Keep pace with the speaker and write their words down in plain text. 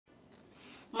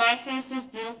myFace is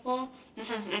beautiful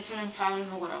because it can empower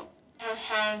the world. I've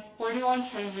had 41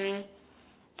 surgeries,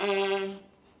 and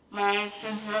my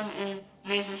syndrome is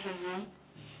major syndrome,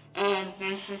 and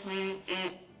basically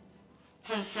it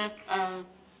consists of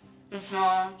the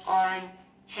jaw, arm,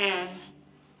 hands,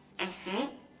 and feet.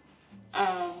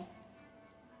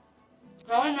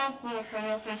 Growing up with a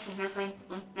craniofacial difference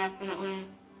was definitely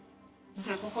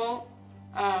difficult.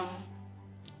 I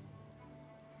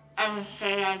would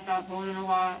say I got bullied a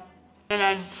lot, and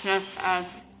I'm just as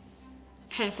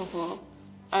capable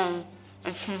of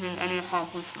achieving any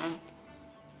accomplishment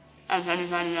as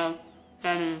anybody else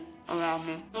that is around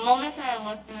me. The moment that I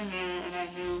looked in the mirror and I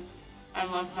knew I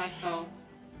loved myself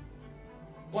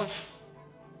was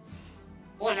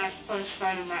when I first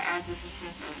started my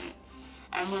advocacy journey.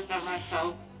 I looked at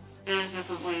myself in a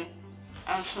different way.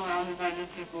 I was surrounded by new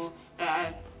people that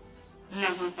I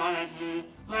never thought I'd meet.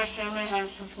 My family has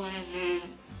supported me in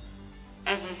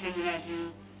everything that I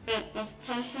do. The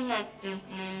person that gives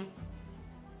me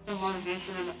the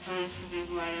motivation and the courage to be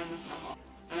who I am is my mom,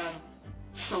 and I'm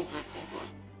so grateful for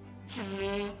it. To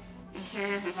me,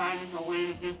 interior design is a way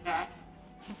to give back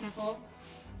to people.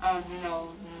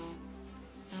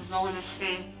 You go in a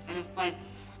space and it's like,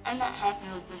 I'm not happy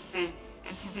with this space,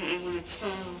 and to be able to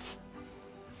change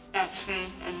that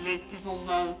space and make people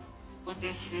love what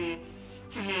they see,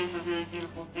 to me is a very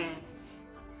beautiful thing.